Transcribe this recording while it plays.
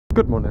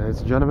Good morning, ladies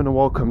and gentlemen, and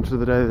welcome to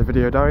the day of the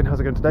video diary. How's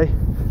it going today?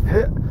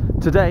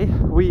 Today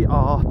we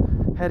are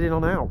heading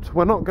on out.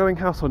 We're not going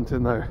house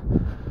hunting though.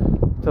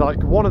 So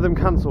one of them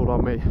cancelled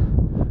on me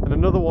and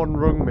another one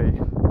rung me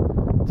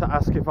to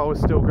ask if I was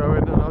still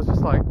going, and I was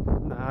just like,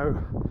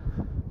 no.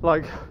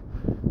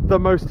 The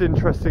most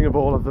interesting of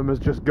all of them has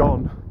just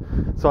gone,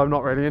 so I'm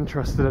not really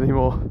interested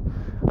anymore.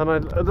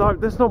 And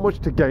there's not much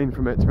to gain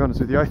from it, to be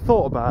honest with you. I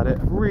thought about it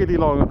really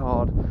long and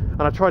hard,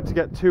 and I tried to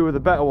get two of the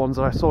better ones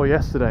that I saw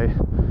yesterday,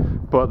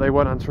 but they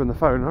weren't answering the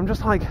phone. And I'm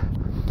just like,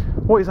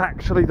 what is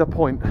actually the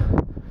point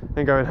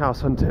in going house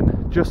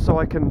hunting? Just so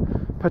I can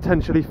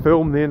potentially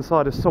film the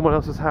inside of someone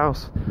else's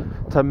house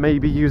to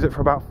maybe use it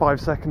for about 5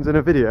 seconds in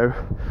a video.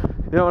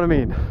 You know what I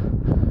mean?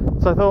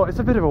 So I thought it's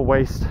a bit of a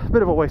waste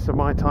of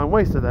my time,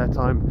 waste of their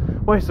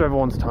time, waste of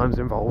everyone's times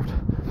involved.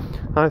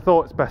 And I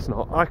thought it's best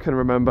not. I can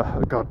remember,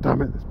 oh, god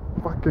damn it, this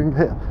fucking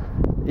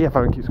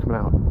earphone keeps coming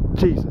out.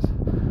 Jesus.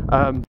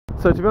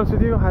 So to be honest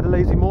with you, I had a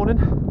lazy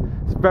morning.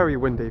 It's very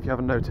windy if you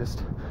haven't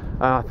noticed.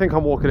 I think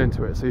I'm walking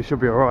into it, so you should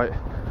be alright.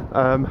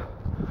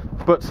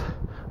 But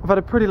I've had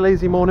a pretty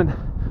lazy morning.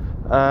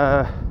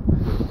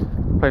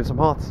 Playing some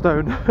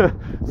Hearthstone,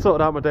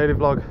 sorted out my daily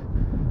vlog.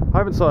 I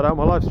haven't sorted out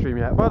my live stream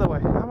yet. By the way,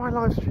 am I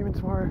live streaming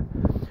tomorrow?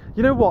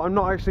 You know what? I'm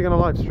not actually going to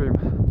live stream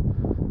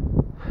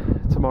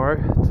tomorrow.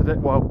 Today,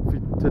 well,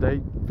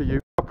 today for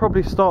you. I'll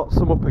probably start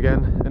some up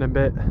again in a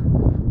bit,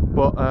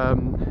 but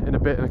in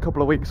a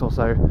couple of weeks or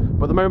so.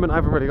 But at the moment, I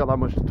haven't really got that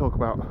much to talk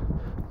about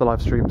the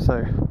live stream,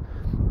 so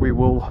we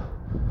will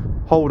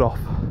hold off.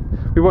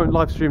 We won't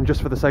live stream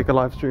just for the sake of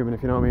live streaming,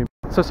 if you know what I mean.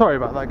 So sorry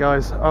about that,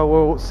 guys. I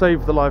will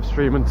save the live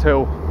stream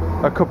until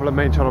a couple of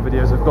main channel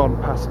videos have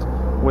gone past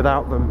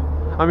without them.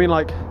 I mean,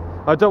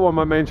 I don't want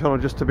my main channel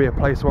just to be a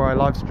place where I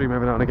live stream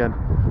every now and again,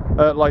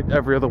 like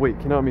every other week,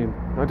 you know what I mean?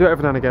 I do it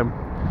every now and again,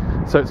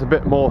 so it's a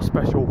bit more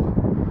special,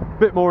 a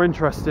bit more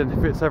interesting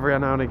if it's every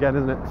now and again,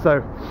 isn't it?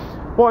 So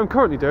what I'm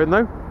currently doing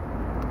though,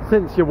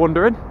 since you're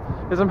wondering,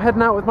 is I'm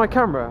heading out with my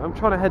camera. I'm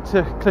trying to head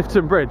to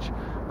Clifton Bridge,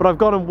 but I've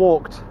gone and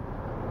walked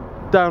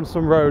down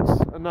some roads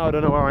and now I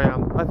don't know where I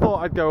am. I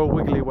thought I'd go a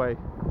wiggly way.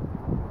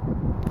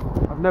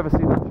 I've never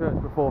seen that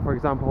church before, for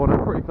example, and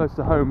I'm pretty close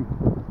to home.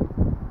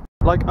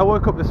 I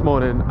woke up this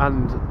morning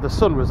and the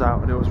sun was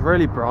out and it was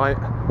really bright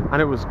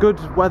and it was good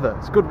weather.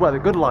 It's good weather,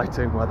 good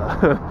lighting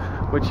weather.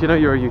 Which, you know,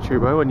 you're a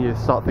YouTuber when you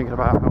start thinking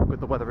about how good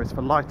the weather is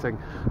for lighting.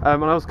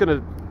 And I was going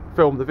to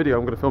film the video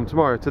I'm going to film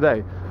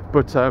today,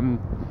 but I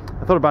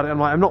thought about it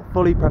and I'm not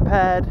fully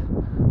prepared.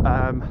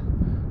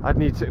 I'd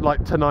need to,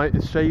 tonight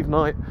is shave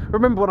night.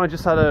 Remember when I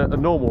just had a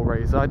normal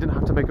razor, I didn't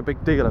have to make a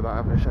big deal about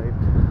having a shave,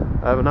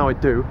 but now I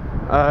do.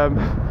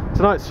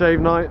 Tonight's shave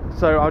night,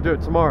 so I'll do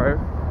it tomorrow.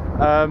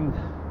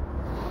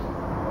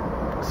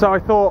 So I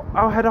thought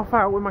I'll head off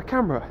out with my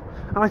camera,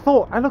 and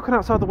I'm looking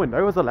outside the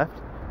window as I left,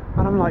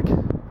 and I'm like,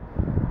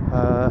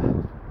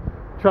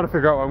 trying to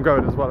figure out where I'm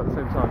going as well at the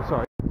same time.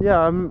 Sorry. Yeah,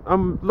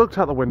 I'm looked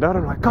out the window and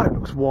I'm like, God, it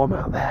looks warm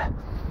out there,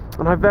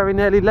 and I very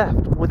nearly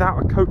left without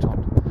a coat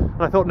on.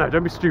 And I thought, no,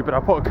 don't be stupid,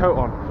 I'll put a coat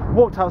on.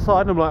 Walked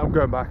outside and I'm like, I'm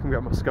going back, I'm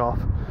getting my scarf.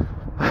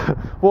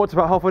 Walked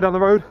about halfway down the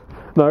road,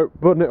 no,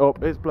 button it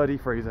up, it's bloody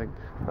freezing.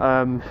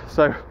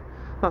 So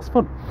that's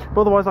fun.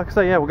 But otherwise, like I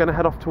say, yeah, we're going to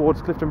head off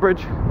towards Clifton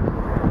Bridge,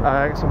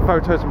 get some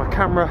photos of my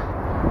camera,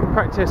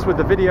 practice with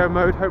the video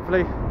mode,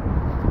 hopefully.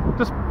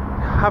 Just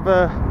have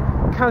a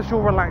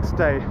casual, relaxed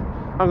day.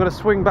 I'm going to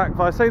swing back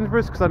via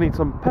Sainsburys because I need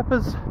some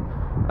peppers,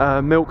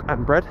 milk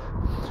and bread.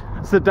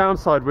 It's the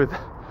downside with,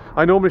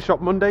 I normally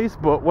shop Mondays,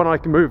 but when I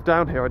moved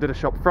down here I did a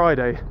shop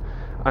Friday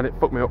and it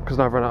fucked me up because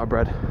now I've run out of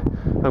bread.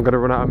 I'm going to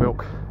run out of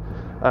milk.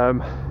 I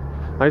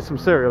need some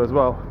cereal as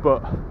well,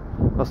 but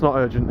that's not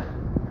urgent.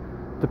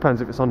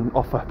 Depends if it's on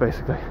offer,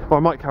 basically. Or I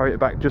might carry it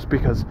back just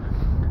because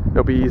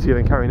it'll be easier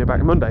than carrying it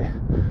back Monday.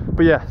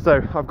 But yeah,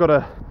 so I've got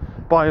to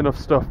buy enough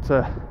stuff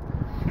to,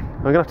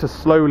 I'm going to have to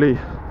slowly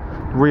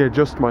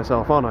readjust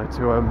myself, aren't I,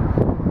 to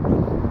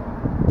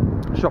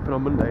shopping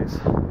on Mondays.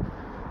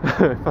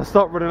 If I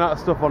start running out of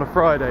stuff on a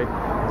Friday,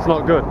 it's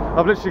not good.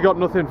 I've literally got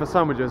nothing for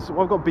sandwiches.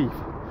 Well, I've got beef,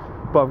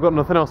 but I've got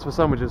nothing else for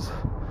sandwiches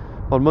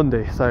on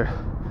Monday, so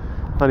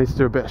I need to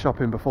do a bit of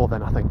shopping before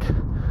then, I think.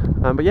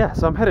 But yeah,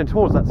 so I'm heading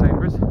towards that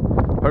Sainsburys,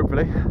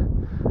 hopefully.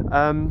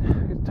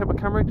 Take my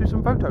camera, do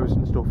some photos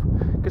and stuff,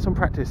 get some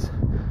practice,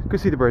 go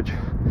see the bridge,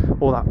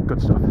 all that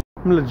good stuff.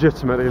 I'm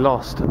legitimately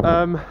lost.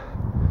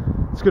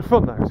 It's good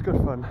fun though, it's good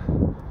fun.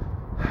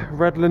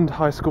 Redland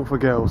High School for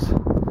Girls.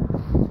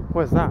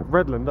 Where's that?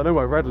 Redland, I know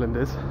where Redland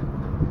is.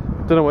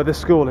 Don't know where this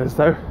school is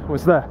though.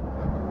 What's there?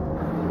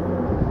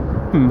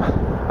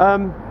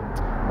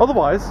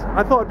 Otherwise,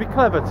 I thought I'd be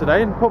clever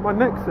today and put my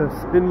Nexus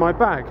in my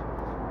bag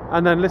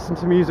and then listen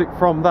to music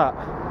from that.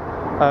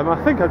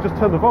 I think I've just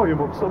turned the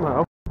volume up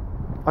somehow.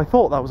 I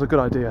thought that was a good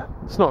idea.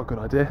 It's not a good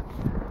idea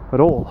at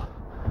all.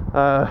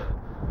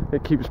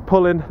 It keeps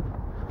pulling.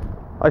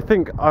 I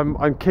think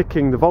I'm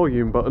kicking the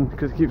volume button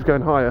because it keeps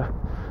going higher.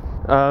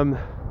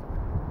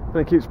 And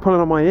it keeps pulling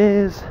on my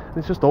ears, and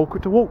it's just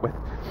awkward to walk with.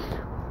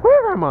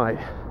 Where am I?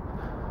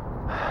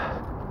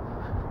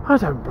 I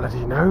don't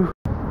bloody know.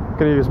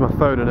 going to use my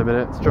phone in a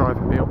minute. It's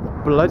driving me up the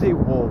bloody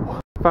wall.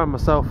 Found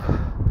myself,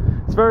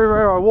 it's very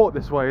rare I walk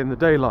this way in the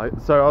daylight,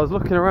 so I was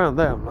looking around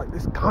there, I'm like,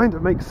 this kind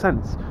of makes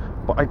sense,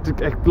 but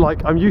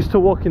I'm used to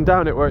walking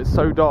down it where it's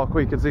so dark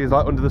where you can see it's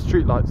like under the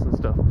street lights and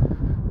stuff,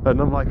 and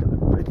I'm like,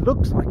 it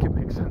looks like it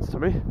makes sense to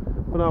me,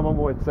 but now I'm on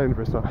my way to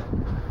Sainsburys,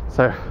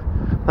 so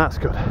that's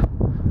good.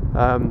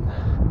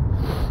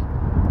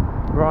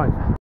 Right,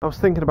 I was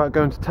thinking about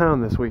going to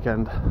town this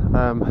weekend.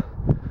 I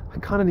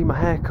kind of need my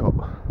hair cut,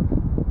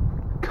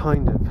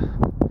 kind of,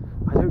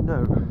 I don't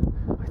know,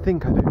 I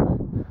think I do.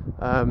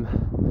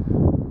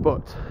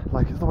 But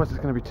like, otherwise it's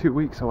going to be 2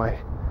 weeks away.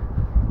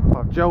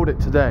 I've gelled it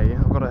today.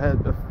 I've got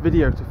a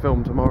video to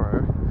film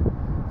tomorrow,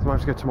 so I might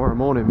have to go tomorrow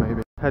morning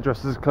maybe.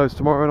 Hairdressers is closed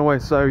tomorrow anyway,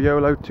 so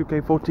YOLO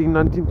 2K14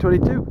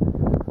 1922.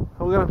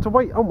 We're gonna have to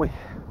wait, aren't we?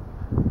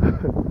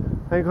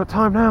 I ain't got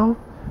time now.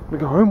 I'm gonna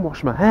go home,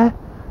 wash my hair,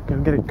 go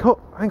and get it cut.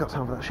 I ain't got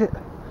time for that shit.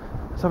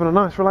 Just having a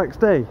nice relaxed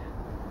day.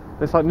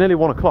 It's like nearly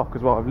 1 o'clock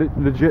as well. I've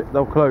legit,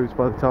 they'll close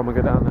by the time I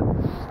go down there.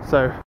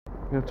 So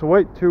you have to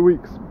wait 2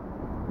 weeks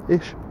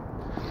ish.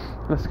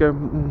 Let's go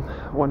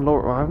when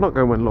Laura. I'm not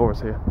going when Laura's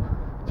here.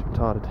 It's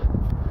retarded.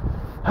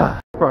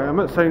 Right, I'm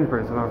at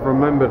Sainsburys and I've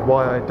remembered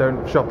why I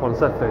don't shop on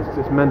Saturdays,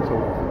 because it's mental.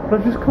 But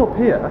I've just come up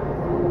here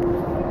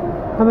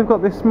and they've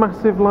got this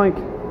massive, like,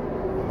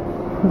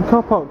 the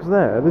car park's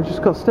there. They've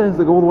just got stairs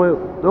that go all the way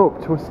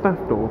up to a staff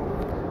door.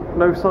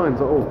 No signs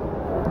at all.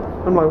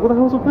 I'm like, what the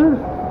hell's up there?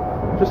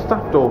 Just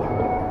staff door.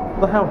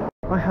 What the hell?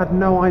 I had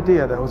no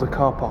idea there was a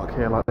car park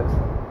here like this.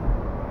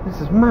 This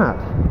is mad.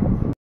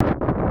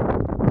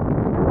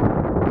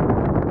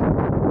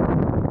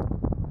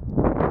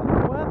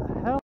 Where the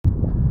hell?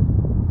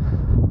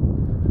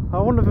 I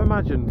wouldn't have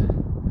imagined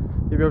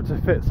you'd be able to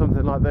fit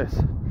something like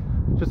this.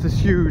 Just this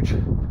huge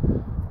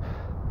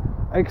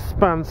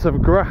expanse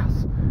of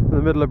grass in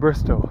the middle of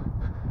Bristol.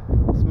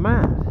 It's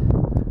mad.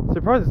 I'm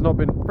surprised it's not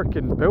been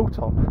freaking built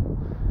on.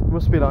 It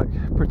must be like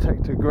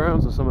protected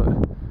grounds or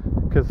something.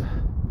 Because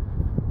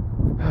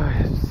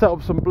set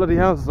up some bloody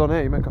houses on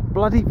here, you make a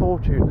bloody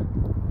fortune.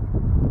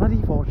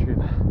 Bloody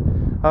fortune.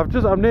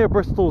 I'm near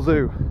Bristol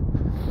Zoo.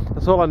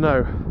 That's all I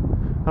know.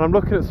 And I'm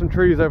looking at some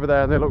trees over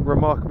there and they look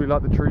remarkably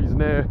like the trees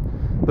near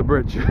the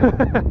bridge.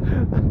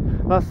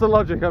 That's the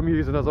logic I'm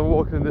using as I'm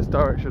walking in this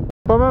direction.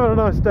 But I'm having a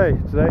nice day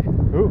today.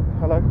 Ooh,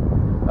 hello.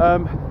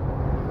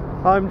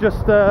 I'm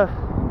just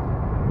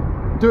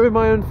doing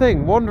my own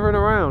thing, wandering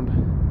around.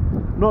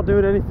 Not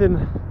doing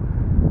anything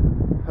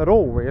at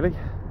all, really.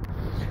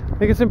 I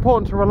think it's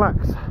important to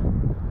relax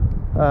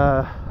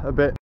a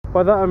bit.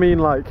 By that I mean,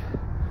 like,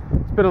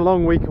 it's been a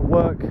long week at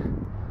work.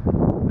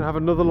 I'm gonna have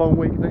another long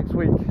week next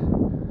week.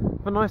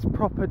 Have a nice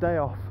proper day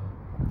off.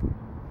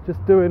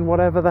 Just doing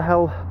whatever the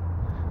hell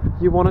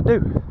you want to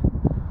do,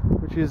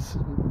 which is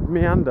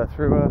meander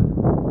through a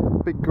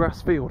big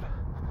grass field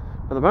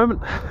at the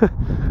moment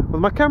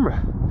with my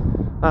camera,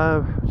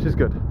 which is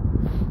good.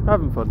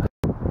 Having fun.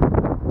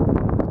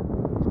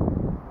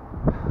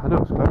 I know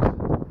it's close.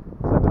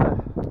 It's over there.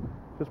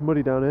 Just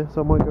muddy down here,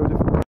 so I might go a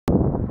different way.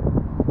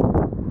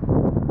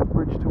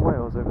 Bridge to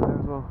Wales over there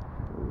as well.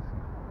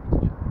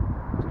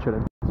 Just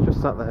chilling. It's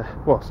just sat there,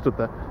 well, stood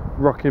there,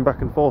 rocking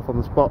back and forth on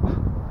the spot.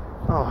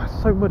 Oh,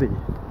 it's so muddy.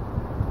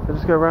 I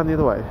just go around the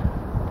other way.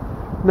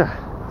 Nah,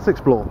 let's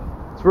explore.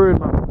 It's ruined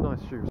my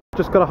nice shoes.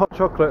 Just got a hot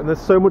chocolate and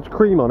there's so much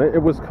cream on it,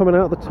 it was coming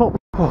out the top.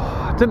 Oh,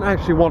 I didn't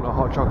actually want a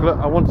hot chocolate,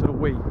 I wanted a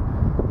wee.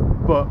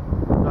 But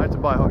I had to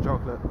buy hot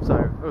chocolate, so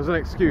it was an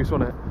excuse,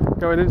 wasn't it?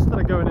 Instead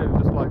of going in and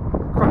just like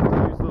crap to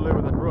use the loo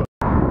and then run.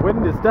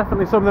 Wind is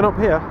definitely something up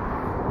here.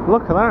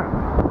 Look at that.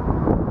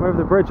 We're over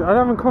the bridge. I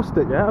haven't crossed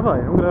it yet, have I?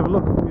 I'm going to have a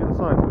look from the other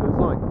side, see what it's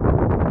like.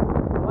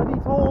 Bloody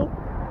tall.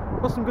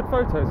 Got some good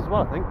photos as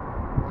well, I think.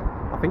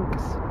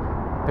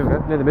 Here we go,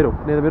 near the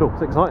middle.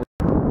 It's exciting.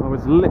 I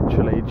was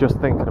literally just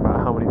thinking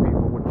about how many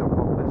people would jump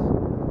off this.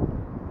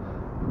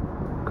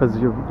 Because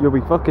you'll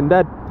be fucking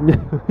dead.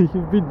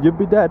 You'll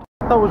be dead.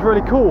 That was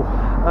really cool.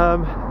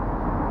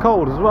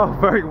 Cold as well,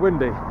 very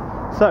windy.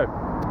 So,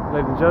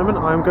 ladies and gentlemen,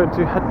 I'm going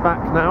to head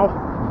back now.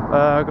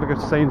 I've got to go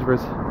to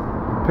Sainsburys,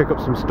 pick up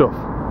some stuff.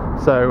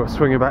 So,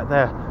 swinging back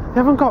there. They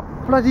haven't got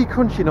bloody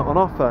crunchy nut on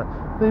offer.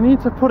 They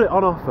need to put it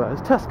on offer.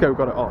 Has Tesco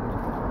got it on?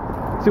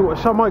 See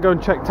what? I might go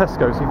and check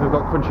Tesco, see if they've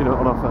got crunchy nut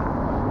on offer.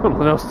 Got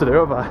nothing else to do,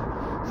 have I?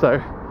 So,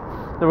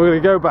 then we're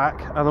going to go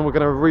back and then we're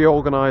going to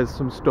reorganise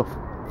some stuff.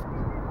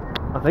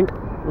 I think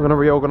we're going to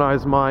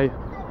reorganise my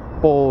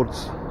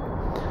boards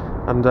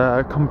and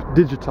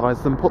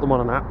digitise them, put them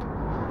on an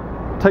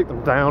app, take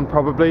them down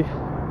probably,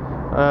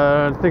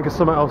 and think of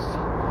something else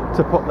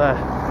to put there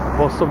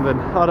or something.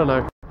 I don't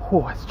know.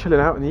 Oh, it's chilling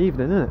out in the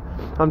evening, isn't it?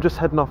 I'm just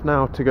heading off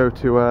now to go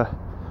to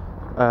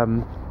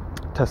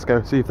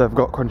Tesco, see if they've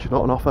got crunchy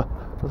nut on offer.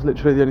 That's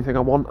literally the only thing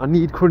I want. I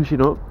need crunchy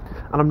nut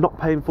and I'm not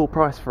paying full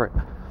price for it.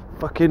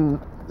 Fucking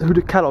who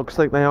do Kellogg's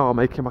think they are,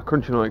 making my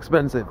crunchy nut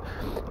expensive?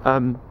 So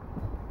I'm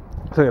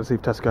going to see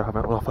if Tesco have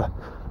it on offer,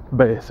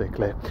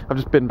 basically. I've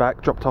just been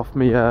back, dropped off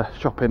me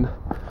shopping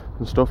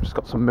and stuff, just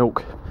got some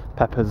milk,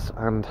 peppers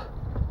and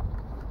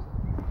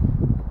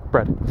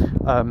bread.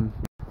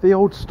 the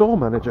old store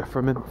manager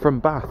from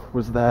Bath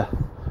was there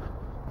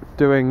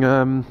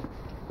doing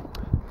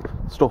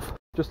stuff,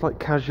 just like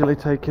casually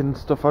taking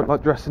stuff out,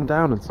 like dressing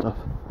down and stuff,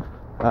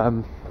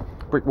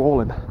 brick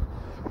walling,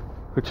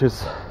 which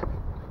is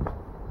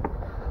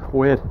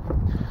weird.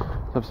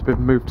 I've just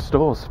been moved to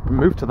stores. Been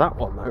moved to that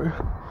one though.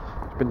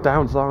 It's been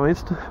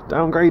downsized,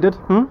 downgraded.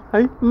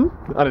 Hey,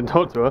 I didn't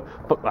talk to her.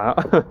 Fuck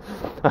that.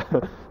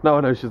 Now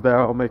I know she's there,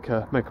 I'll make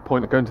a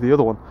point of going to the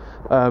other one,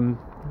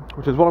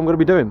 which is what I'm going to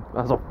be doing.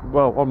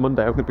 On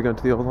Monday I'm going to be going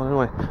to the other one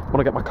anyway.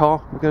 When I get my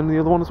car, I'm going to the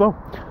other one as well.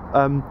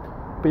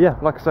 But yeah,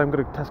 like I say, I'm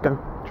going to Tesco,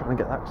 try and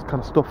get that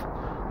kind of stuff.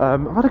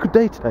 I've had a good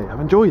day today. I've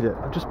enjoyed it.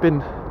 I've just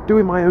been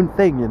doing my own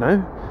thing, you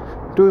know,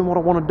 doing what I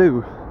want to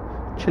do,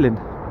 chilling.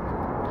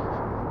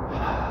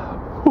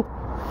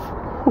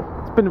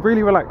 It's been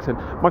really relaxing.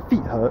 My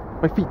feet hurt.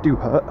 My feet do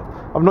hurt.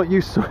 I'm not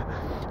used to it.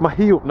 My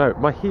heels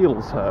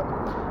hurt.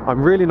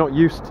 I'm really not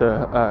used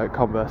to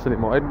Converse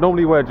anymore. I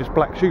normally wear just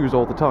black shoes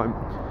all the time,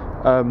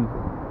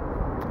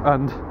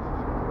 and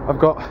I've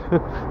got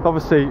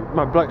obviously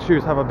my black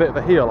shoes have a bit of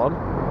a heel on,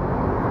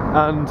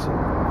 and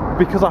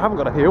because I haven't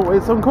got a heel,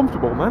 it's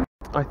uncomfortable, man.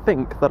 I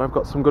think that I've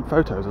got some good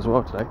photos as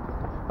well today,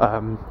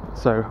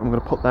 so I'm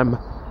going to put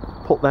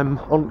them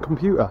on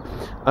computer.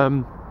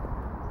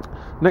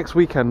 Next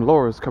weekend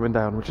Laura's coming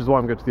down, which is why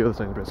I'm going to the other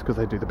Sainsburys, because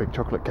they do the big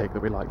chocolate cake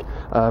that we like.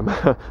 Now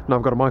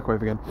I've got a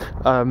microwave again.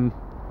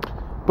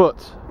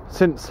 But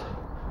since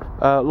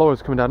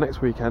Laura's coming down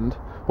next weekend,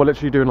 we're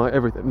literally doing like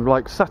everything.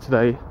 Like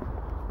Saturday,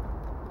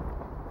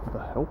 what the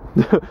hell?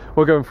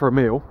 We're going for a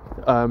meal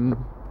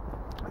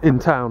in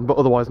town, but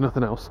otherwise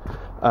nothing else,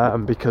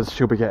 because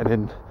she'll be getting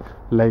in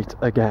late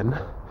again.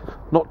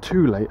 Not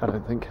too late, I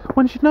don't think.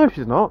 When she no,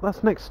 she's not.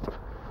 That's next.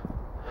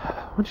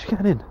 When's she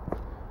getting in?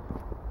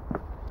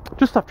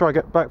 Just after I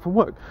get back from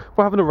work.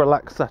 We're having a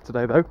relaxed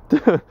Saturday though,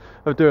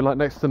 of doing like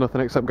next to nothing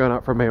except going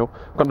out for a meal.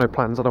 Got no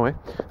plans anyway.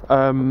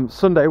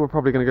 Sunday we're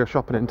probably going to go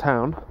shopping in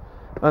town,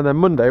 and then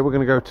Monday we're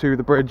going to go to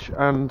the bridge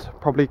and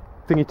probably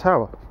Thingy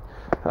Tower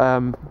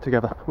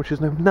together, which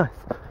is nice.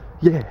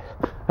 Yeah,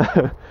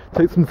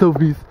 take some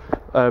selfies,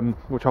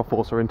 which I'll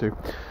force her into.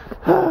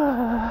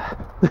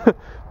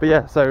 But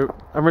yeah, so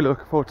I'm really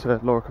looking forward to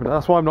Laura coming down.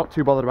 That's why I'm not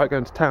too bothered about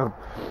going to town,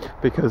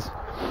 because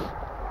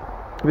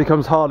it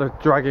becomes harder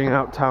dragging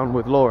out town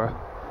with Laura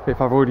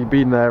if I've already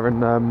been there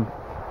and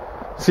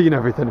seen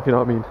everything, if you know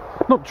what I mean.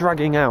 Not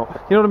dragging out,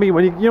 you know what I mean,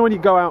 when you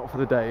go out for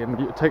the day and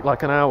you take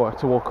like an hour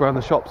to walk around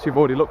the shops you've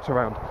already looked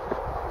around,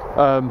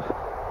 and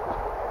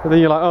then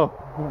you're like, oh,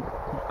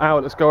 hour,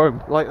 let's go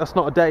home. Like, that's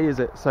not a day, is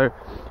it? So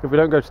if we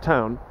don't go to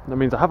town, that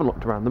means I haven't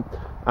looked around them,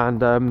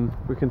 and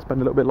we can spend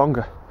a little bit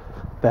longer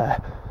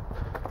there.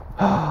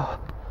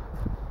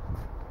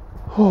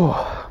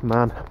 Oh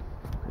man,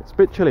 it's a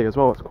bit chilly as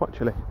well. It's quite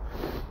chilly.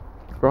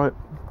 Right,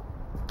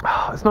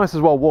 it's nice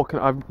as well walking.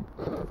 I've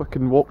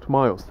fucking walked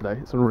miles today,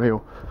 it's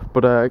unreal,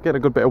 but getting a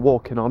good bit of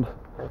walking on,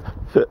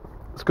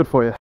 it's good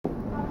for you.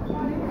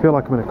 I feel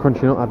like I'm in a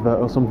Crunchy Nut advert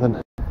or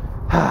something.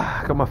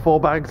 Got my 4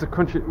 bags of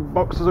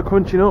boxes of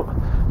Crunchy Nut,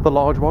 the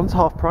large ones,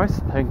 half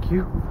price, thank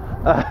you,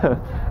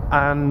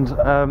 and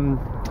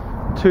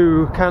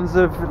 2 cans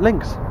of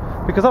Lynx,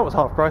 because that was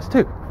half price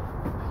too.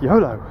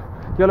 YOLO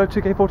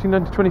 2K14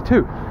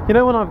 9022. You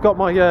know, when I've got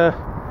my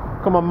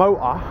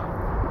motor,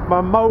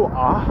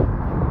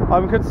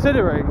 I'm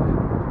considering,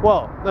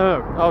 well,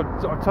 no, I'll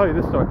tell you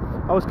this story.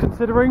 I was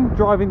considering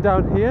driving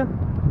down here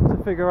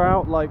to figure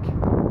out like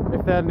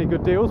if they had any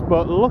good deals,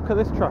 but look at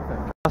this traffic.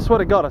 I swear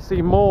to God, I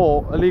see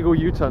more illegal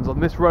U-turns on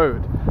this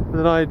road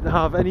than I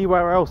have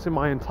anywhere else in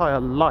my entire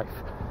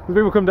life. Because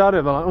people come down here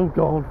and they're like, oh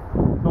God,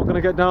 not going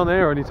to get down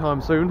there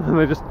anytime soon, and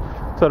they just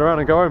turn around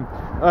and go home.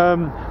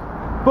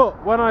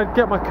 But when I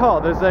get my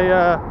car, there's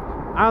a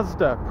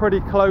Asda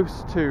pretty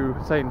close to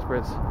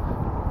Sainsburys.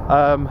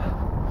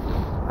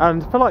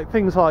 And for like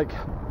things like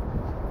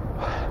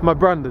my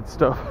branded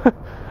stuff,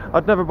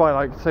 I'd never buy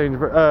like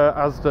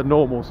Asda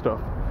normal stuff,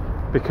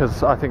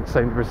 because I think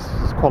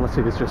Sainsburys'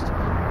 quality is just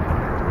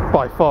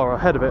by far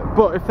ahead of it.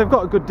 But if they've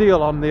got a good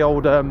deal on the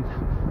old,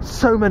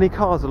 so many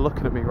cars are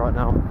looking at me right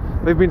now.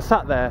 They've been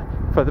sat there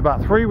for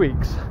about 3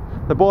 weeks.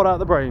 They're bored out of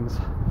the brains,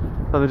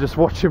 and they're just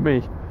watching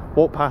me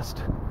walk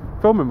past,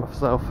 filming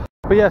myself.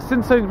 But yeah,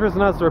 since Sainsburys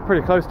and Asda are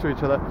pretty close to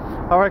each other,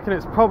 I reckon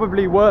it's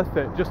probably worth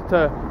it just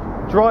to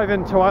drive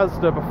into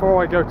Asda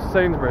before I go to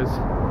Sainsburys.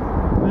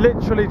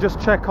 Literally just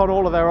check on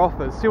all of their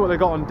offers, see what they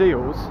got on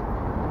deals,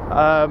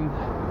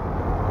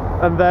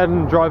 and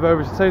then drive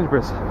over to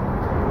Sainsburys.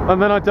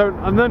 And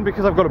then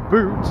because I've got a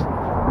boot,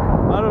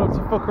 I don't have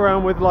to fuck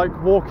around with like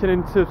walking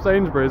into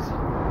Sainsburys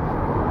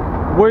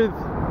with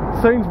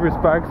Sainsburys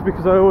bags,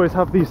 because I always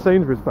have these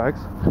Sainsburys bags,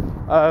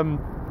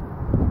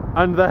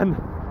 and then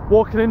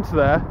walking into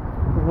there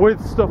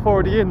with stuff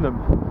already in them,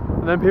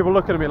 and then people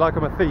looking at me like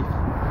I'm a thief,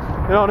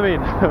 you know what I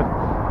mean?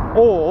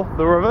 Or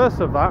the reverse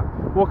of that,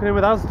 walking in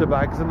with Asda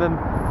bags and then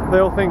they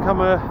all think I'm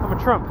a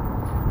tramp.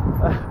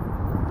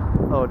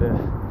 Oh dear.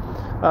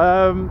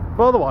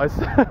 But otherwise,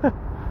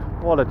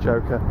 what a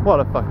joker, what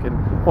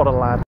a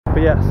lad.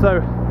 But yeah,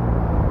 so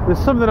there's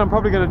something I'm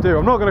probably going to do.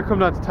 I'm not going to come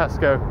down to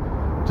Tesco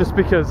just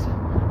because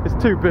it's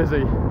too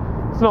busy.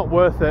 It's not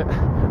worth it,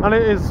 and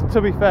it is,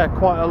 to be fair,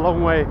 quite a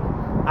long way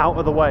out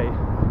of the way.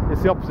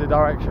 It's the opposite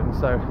direction,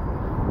 so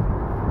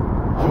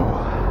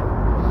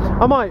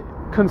I might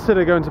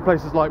consider going to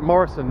places like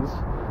Morrison's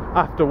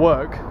after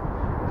work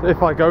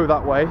if I go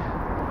that way.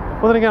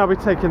 Well, then again, I'll be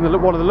taking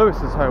one of the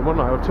Lewis's home, won't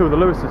I, or two of the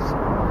Lewis's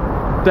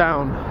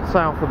down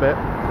south a bit,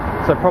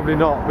 so probably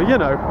not, but you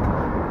know,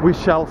 we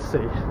shall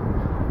see.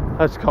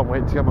 I just can't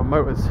wait to get my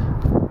motors.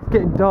 It's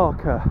getting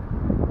darker.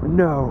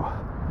 No,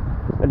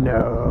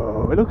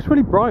 it looks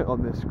really bright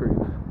on this screen,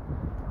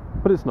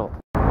 but it's not.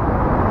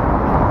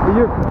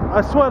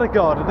 I swear to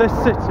God, this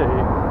city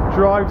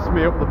drives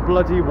me up the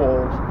bloody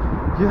wall.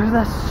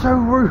 They're so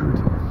rude.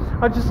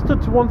 I just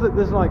stood to one that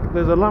there's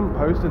a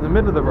lamppost in the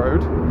middle of the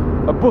road.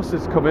 A bus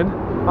is coming.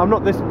 I'm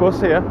not this bus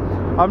here.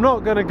 I'm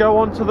not going to go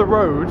onto the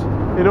road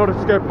in order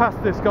to go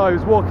past this guy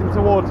who's walking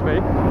towards me.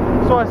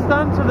 So I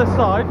stand to the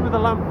side with a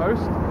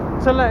lamppost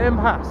to let him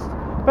pass.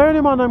 Bearing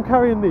in mind I'm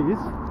carrying these,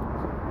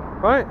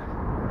 right?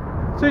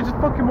 So he just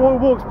fucking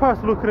walks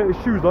past looking at his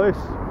shoes like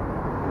this.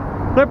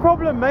 No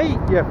problem, mate,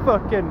 you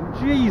fucking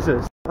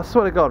Jesus. I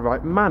swear to God,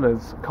 right,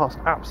 manners cost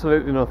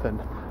absolutely nothing.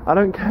 I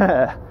don't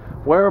care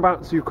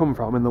whereabouts you come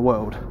from in the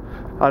world.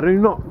 I do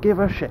not give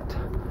a shit.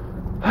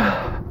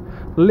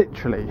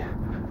 Literally,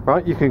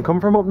 right? You can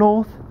come from up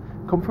north.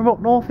 Come from up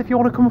north if you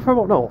want to come from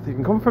up north. You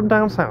can come from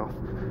down south,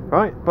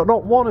 right? But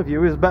not one of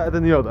you is better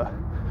than the other,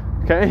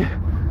 okay?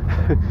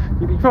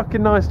 You be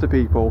fucking nice to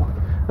people.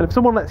 And if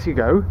someone lets you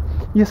go,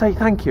 you say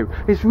thank you.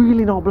 It's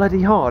really not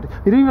bloody hard.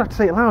 You don't even have to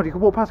say it loud. You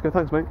can walk past and go,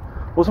 thanks, mate.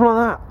 Or something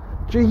like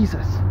that.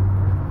 Jesus.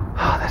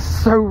 Oh, they're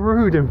so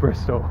rude in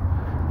Bristol.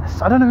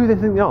 I don't know who they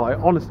think they are. I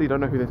honestly don't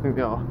know who they think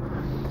they are.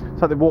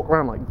 It's like they walk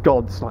around like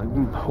gods, like,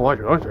 why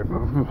do I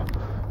do?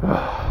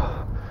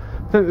 I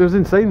think it was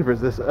in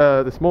Sainsburys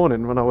this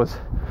morning when I was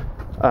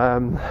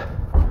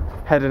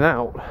heading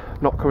out,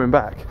 not coming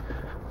back,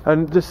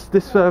 and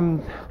this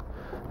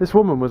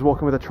woman was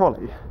walking with a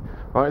trolley.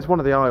 Right, it's one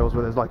of the aisles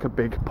where there's like a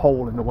big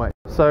pole in the way.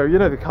 So you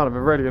know the kind of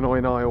a really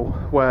annoying aisle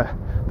where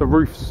the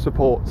roof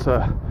supports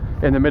are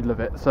in the middle of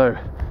it. So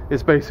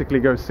it's basically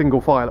goes single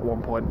file at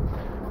one point,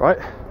 right?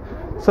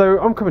 So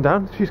I'm coming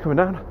down, she's coming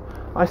down.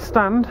 I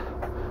stand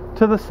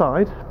to the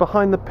side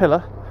behind the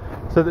pillar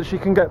so that she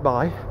can get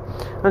by,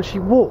 and she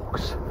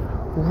walks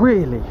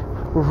really,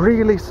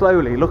 really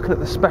slowly, looking at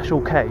the special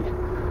K,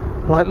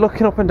 like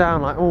looking up and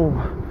down, like, oh,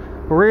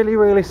 really,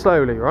 really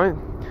slowly, right?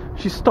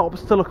 She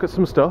stops to look at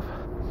some stuff.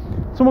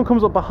 Someone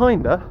comes up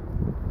behind her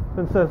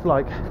and says,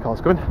 like,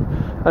 car's coming,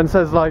 and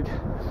says, like,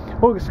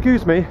 oh,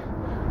 excuse me,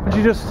 and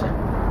she just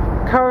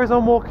carries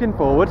on walking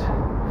forward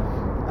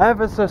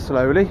ever so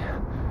slowly,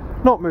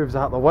 not moves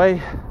out the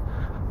way,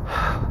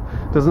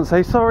 doesn't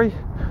say sorry,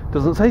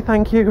 doesn't say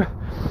thank you.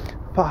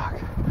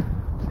 Fuck,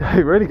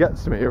 it really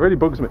gets to me, it really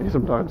bugs me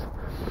sometimes.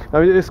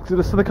 I mean, it's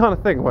the kind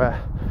of thing where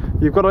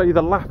you've got to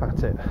either laugh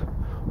at it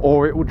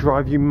or it will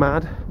drive you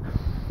mad,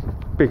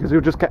 because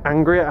you'll just get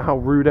angry at how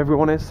rude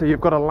everyone is. So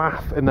you've got to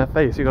laugh in their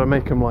face. You've got to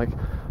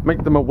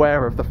make them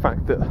aware of the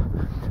fact that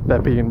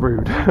they're being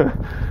rude.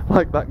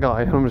 Like that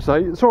guy, and I'm just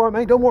like, it's alright,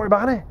 mate, don't worry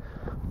about it,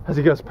 as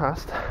he goes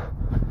past.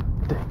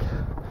 Dick.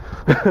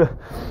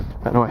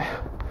 Anyway,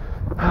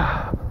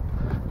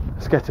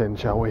 let's get in,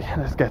 shall we?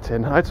 Let's get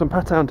in. I had some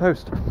pate on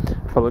toast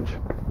for lunch.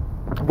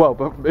 Well,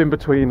 but in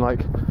between, like,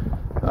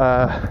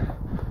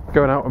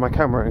 going out with my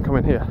camera and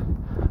coming here.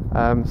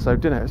 So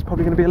dinner, it's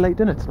probably going to be a late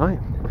dinner tonight.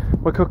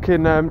 We're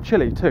cooking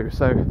chilli too,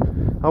 so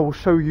I will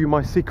show you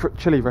my secret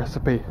chilli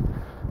recipe,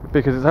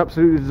 because it's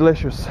absolutely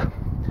delicious. So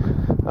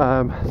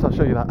I'll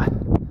show you that.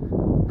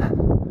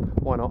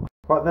 Why not?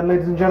 Right then,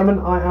 ladies and gentlemen,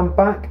 I am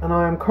back, and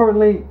I am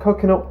currently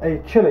cooking up a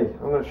chilli.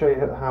 I'm going to show you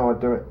how I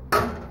do it.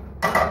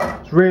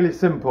 It's really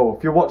simple.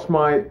 If you watch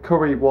my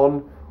curry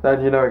one,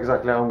 then you know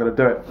exactly how I'm going to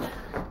do it.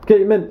 Get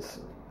your mince.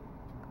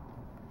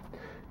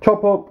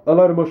 Chop up a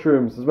load of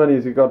mushrooms, as many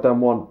as you goddamn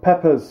want.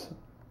 Peppers,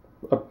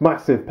 a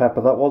massive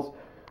pepper that was.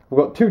 We've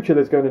got 2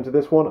 chilies going into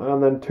this one,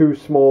 and then 2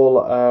 small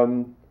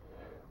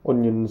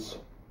onions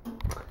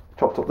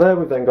chopped up there.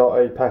 We've then got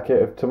a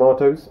packet of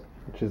tomatoes,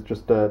 which is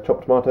just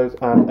chopped tomatoes,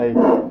 and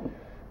a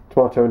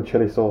tomato and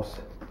chili sauce.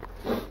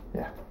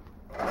 Yeah.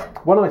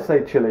 When I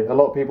say chili, a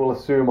lot of people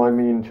assume I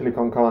mean chili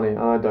con carne, and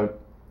I don't.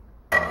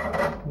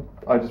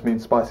 I just mean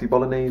spicy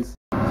bolognese.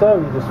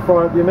 So you just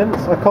fry up your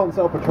mince. I can't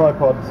set up a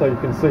tripod so you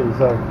can see,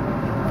 so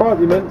fry up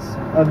your mince,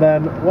 and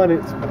then when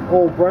it's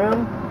all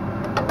brown,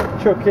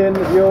 chuck in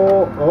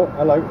your, oh,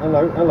 hello,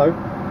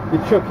 you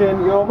chuck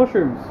in your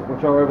mushrooms,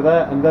 which are over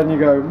there, and then you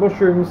go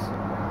mushrooms,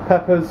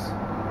 peppers,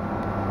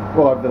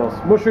 well, everything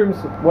else. Mushrooms,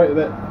 wait a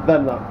bit,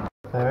 then that.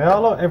 There we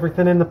are, look,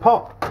 everything in the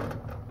pot.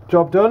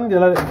 Job done. You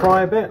let it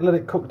fry a bit, let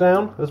it cook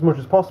down as much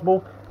as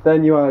possible,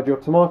 then you add your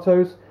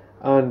tomatoes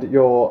and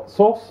your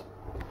sauce.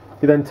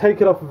 You then take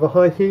it off of a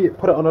high heat,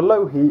 put it on a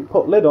low heat,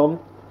 put lid on,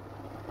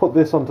 put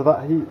this onto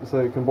that heat so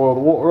you can boil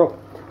the water up,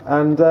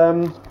 and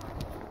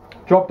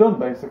job done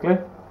basically.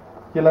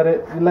 You let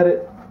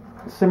it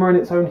simmer in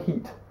its own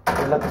heat,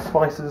 and let the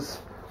spices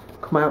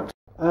come out.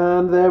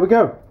 And there we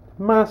go.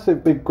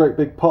 Massive, great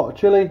big pot of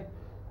chilli.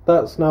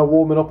 That's now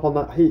warming up on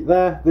that heat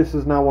there. This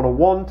is now on a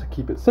 1 to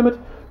keep it simmered.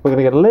 We're going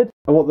to get a lid,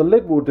 and what the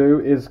lid will do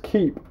is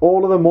keep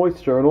all of the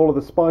moisture and all of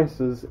the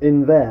spices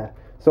in there.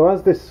 So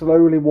as this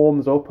slowly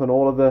warms up and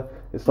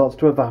it starts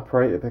to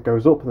evaporate, it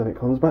goes up and then it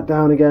comes back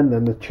down again,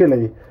 then the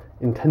chilli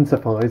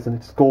intensifies and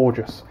it's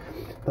gorgeous.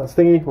 That's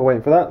thingy, we're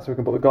waiting for that so we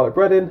can put the garlic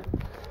bread in.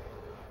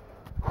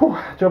 Whew,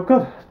 job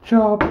good.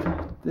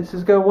 This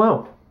is going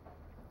well.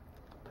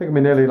 Taking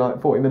me nearly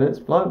like 40 minutes,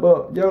 but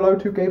YOLO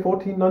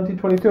 2K14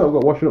 1922, I've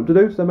got washing up to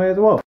do, so may as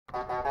well.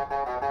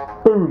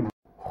 Boom!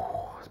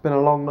 It's been a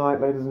long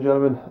night, ladies and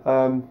gentlemen.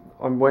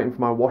 I'm waiting for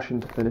my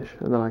washing to finish,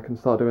 and then I can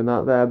start doing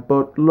that there,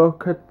 but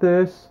look at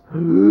this.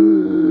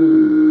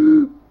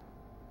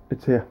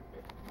 It's here.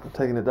 I'm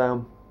taking it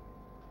down.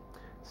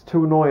 It's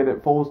too annoying,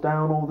 it falls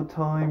down all the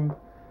time,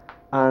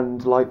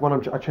 and like when I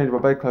change my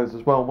bedclothes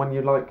as well, when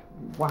you like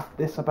whack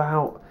this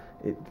about,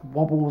 it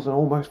wobbles and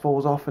almost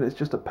falls off, and it's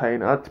just a pain.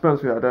 To be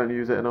honest with you, I don't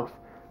use it enough.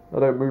 I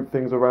don't move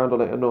things around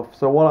on it enough.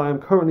 So what I am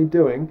currently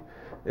doing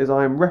is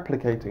I am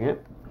replicating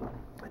it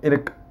in a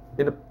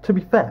to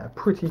be fair,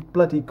 pretty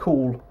bloody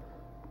cool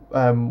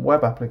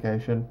web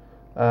application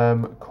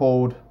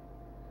called,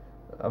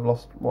 I've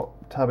lost what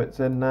tab it's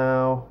in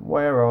now.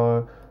 Where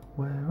are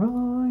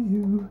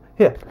you?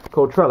 Here,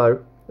 called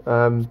Trello.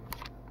 And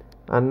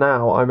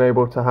now I'm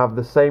able to have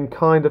the same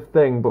kind of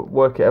thing but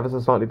work it ever so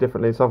slightly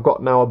differently. So I've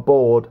got now a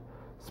board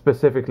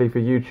specifically for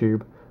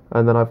YouTube,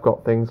 and then I've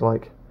got things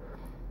like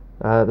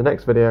the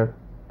next video,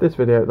 this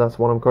video, that's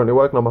what I'm currently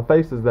working on, my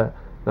face is there,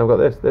 and I've got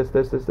this. It's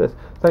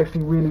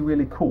actually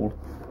really cool.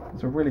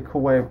 It's a really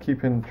cool way of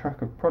keeping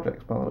track of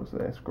projects by the looks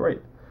of it. It's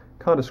great.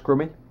 Kind of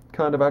scrummy,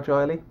 kind of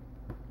agile-y.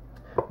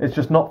 It's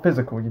just not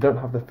physical. You don't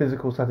have the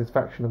physical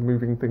satisfaction of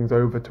moving things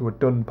over to a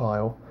done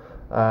pile.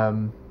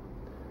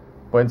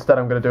 But instead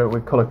I'm going to do it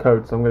with colour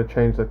code, so I'm going to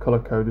change the colour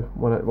code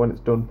when it's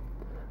done.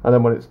 And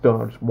then when it's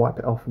done, I'll just wipe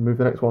it off and move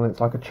the next one.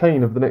 It's like a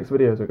chain of the next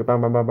video, so it goes bam,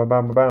 bam, bam, bam,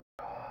 bam, bam.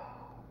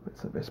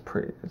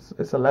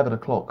 It's 11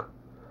 o'clock.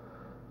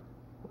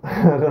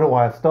 I don't know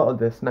why I started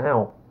this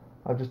now.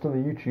 I've just done the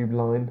YouTube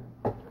line.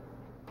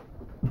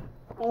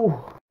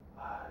 Oh,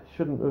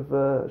 shouldn't have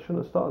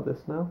started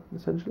this now,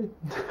 essentially.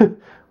 It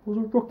was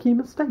a rookie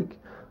mistake,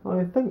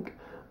 I think.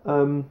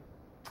 Oh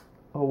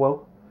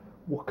well,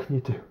 what can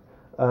you do?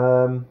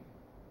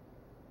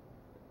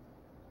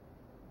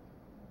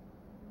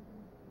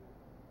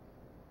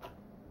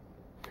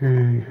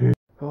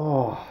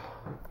 Oh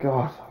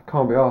God, I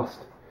can't be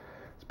arsed.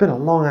 It's been a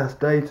long ass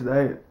day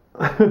today.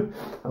 I'm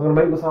gonna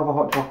make myself a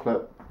hot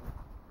chocolate,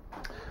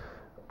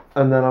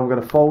 and then I'm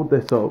gonna fold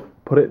this up,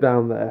 put it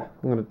down there.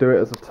 I'm gonna do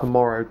it as a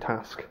tomorrow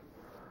task,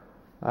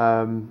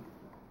 along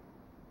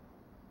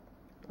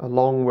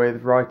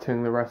with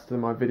writing the rest of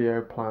my video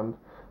plan,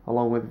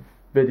 along with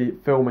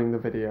filming the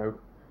video.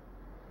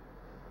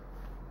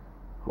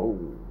 Oh,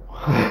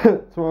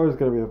 tomorrow's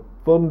gonna be a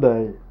fun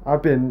day.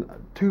 I've been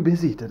too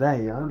busy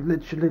today. I'm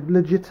literally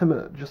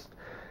legitimate. Just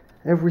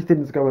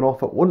everything's going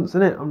off at once,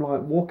 isn't it? I'm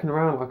like walking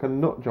around like a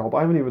nut job.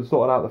 I haven't even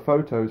sorted out the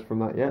photos from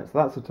that yet, so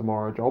that's a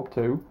tomorrow job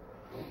too.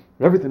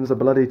 Everything's a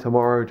bloody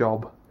tomorrow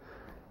job.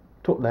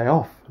 Took the day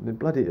off, and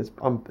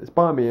it's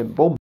biting me in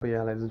bum. But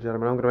yeah, ladies and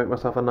gentlemen, I'm gonna make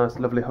myself a nice,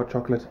 lovely hot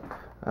chocolate,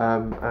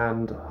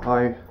 and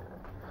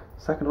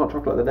second hot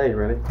chocolate of the day,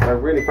 really. I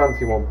really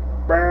fancy one.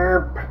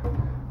 But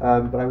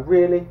I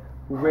really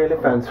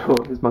fancy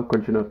one. Is my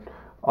crunchy nut?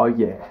 Oh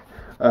yeah.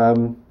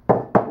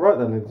 Right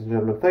then, ladies and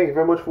gentlemen, thank you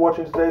very much for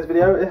watching today's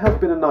video. It has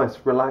been a nice,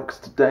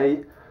 relaxed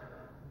day.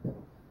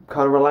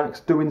 Kind of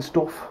relaxed, doing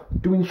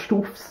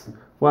stuffs.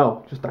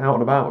 Well, just out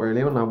and about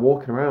really, when I'm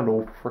walking around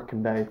all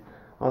frickin' day.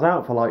 I was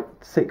out for like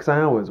 6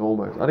 hours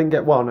almost. I didn't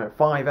get,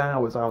 5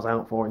 hours I was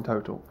out for in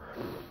total.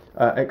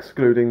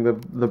 Excluding the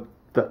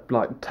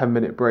like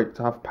 10-minute break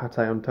to have pate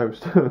on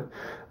toast.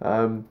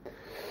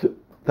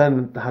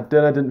 Then had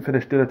dinner, didn't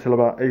finish dinner till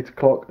about 8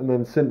 o'clock, and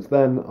then since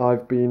then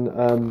I've been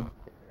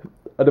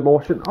at a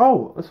washing.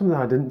 Oh, that's something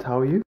I didn't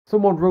tell you.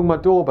 Someone rung my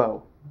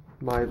doorbell,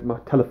 my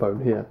telephone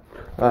here,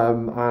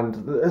 and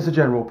as a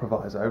general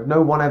proviso,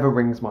 no one ever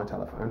rings my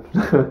telephone.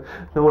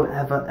 No one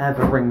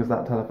ever rings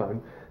that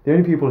telephone. The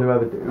only people who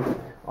ever do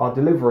are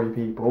delivery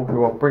people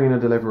who are bringing a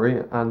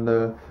delivery, and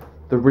the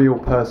real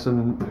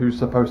person who's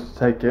supposed to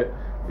take it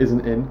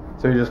isn't in,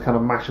 so he just kind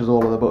of mashes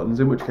all of the buttons,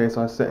 in which case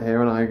I sit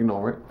here and I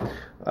ignore it.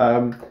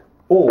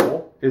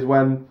 Or is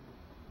when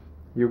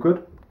you're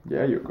good?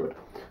 Yeah, you're good.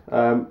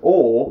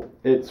 Or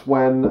it's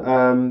when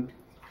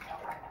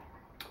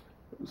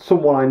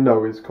someone I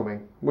know is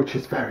coming, which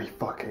is very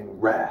fucking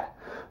rare.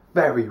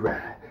 Very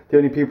rare. The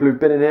only people who've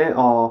been in here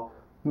are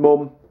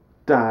Mum,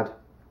 Dad,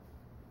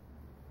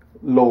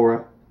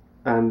 Laura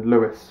and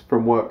Lewis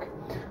from work,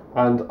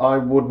 and I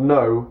would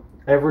know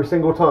every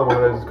single time one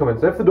of those is coming.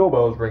 So if the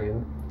doorbell's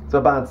ringing, it's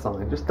a bad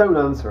sign. Just don't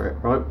answer it,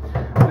 right?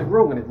 And it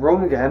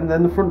rung again.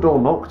 Then the front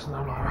door knocked, and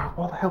I'm like,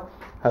 what the hell?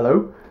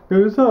 Hello?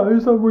 Is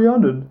that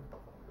Rhiannon?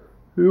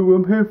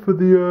 I'm here for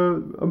the.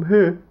 I'm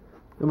here.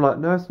 I'm like,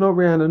 no, it's not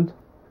Rhiannon.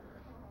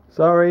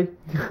 sorry.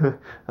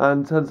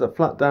 And turns up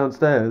flat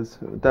downstairs.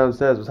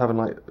 Downstairs was having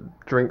like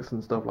drinks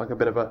and stuff, like a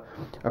bit of a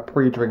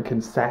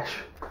pre-drinking sesh,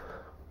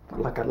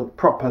 like a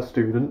proper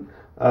student.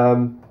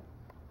 And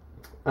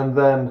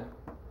then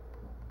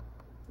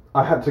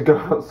I had to go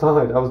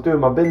outside. I was doing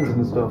my bins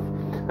and stuff.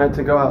 I had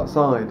to go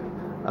outside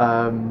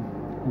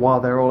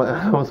while they're all.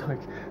 I was like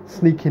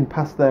sneaking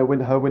past her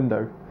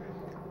window,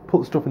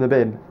 put the stuff in the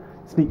bin,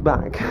 sneak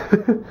back.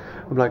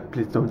 I'm like,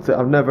 please don't sit.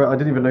 I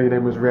didn't even know your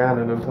name was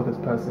Rhiannon until this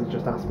person's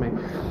just asked me.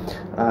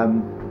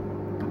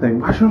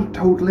 I should have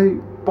totally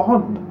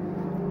Bond.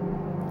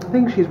 I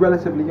think she's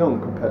relatively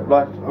young compared.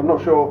 Like, I'm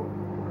not sure.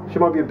 She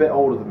might be a bit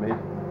older than me.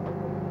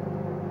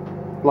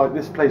 Like,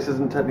 this place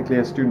isn't technically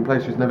a student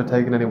place. She's never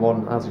taken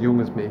anyone as young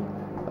as me,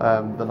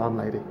 the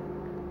landlady.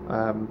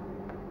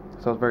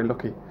 So I was very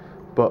lucky.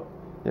 But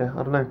yeah,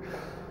 I don't know.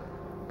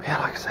 But yeah,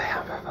 like I say,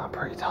 I'm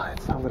pretty tired.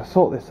 So I'm going to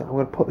sort this out. I'm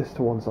going to put this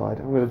to one side.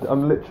 I'm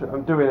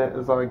doing it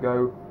as I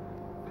go.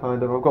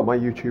 Kind of. I've got my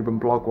YouTube and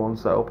blog one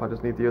set up. I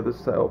just need the others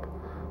set up.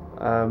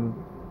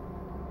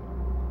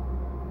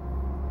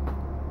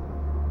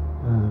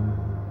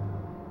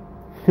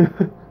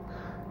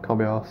 Can't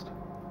be arsed.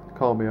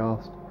 Can't be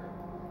arsed.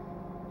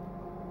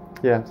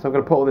 Yeah, so I'm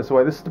going to put all this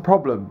away. This is the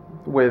problem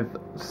with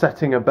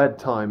setting a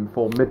bedtime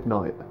for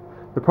midnight.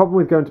 The problem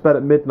with going to bed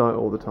at midnight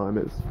all the time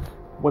is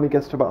when it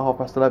gets to about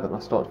 11:30, I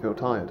start to feel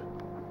tired.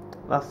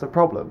 That's the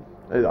problem.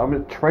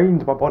 I'm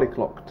trained my body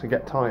clock to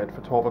get tired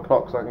for 12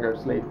 o'clock so I can go to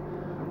sleep.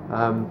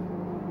 And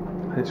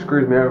it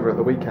screws me over at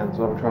the weekends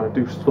when I'm trying to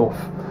do stuff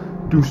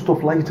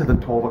later than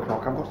 12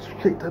 o'clock. I've got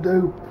shit to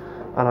do.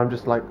 And I'm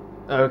just like,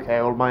 okay,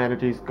 all my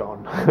energy's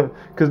gone.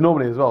 Because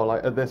normally as well,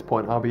 like at this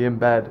point, I'll be in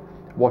bed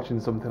watching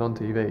something on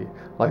TV.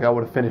 Like I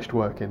would have finished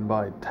working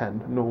by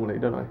 10 normally,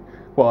 don't I?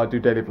 Well, I do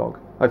daily vlog.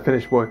 I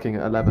finished working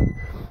at 11.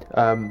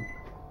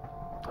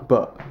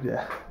 But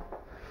yeah,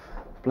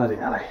 bloody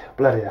hell.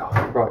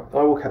 Right,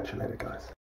 I will catch you later, guys.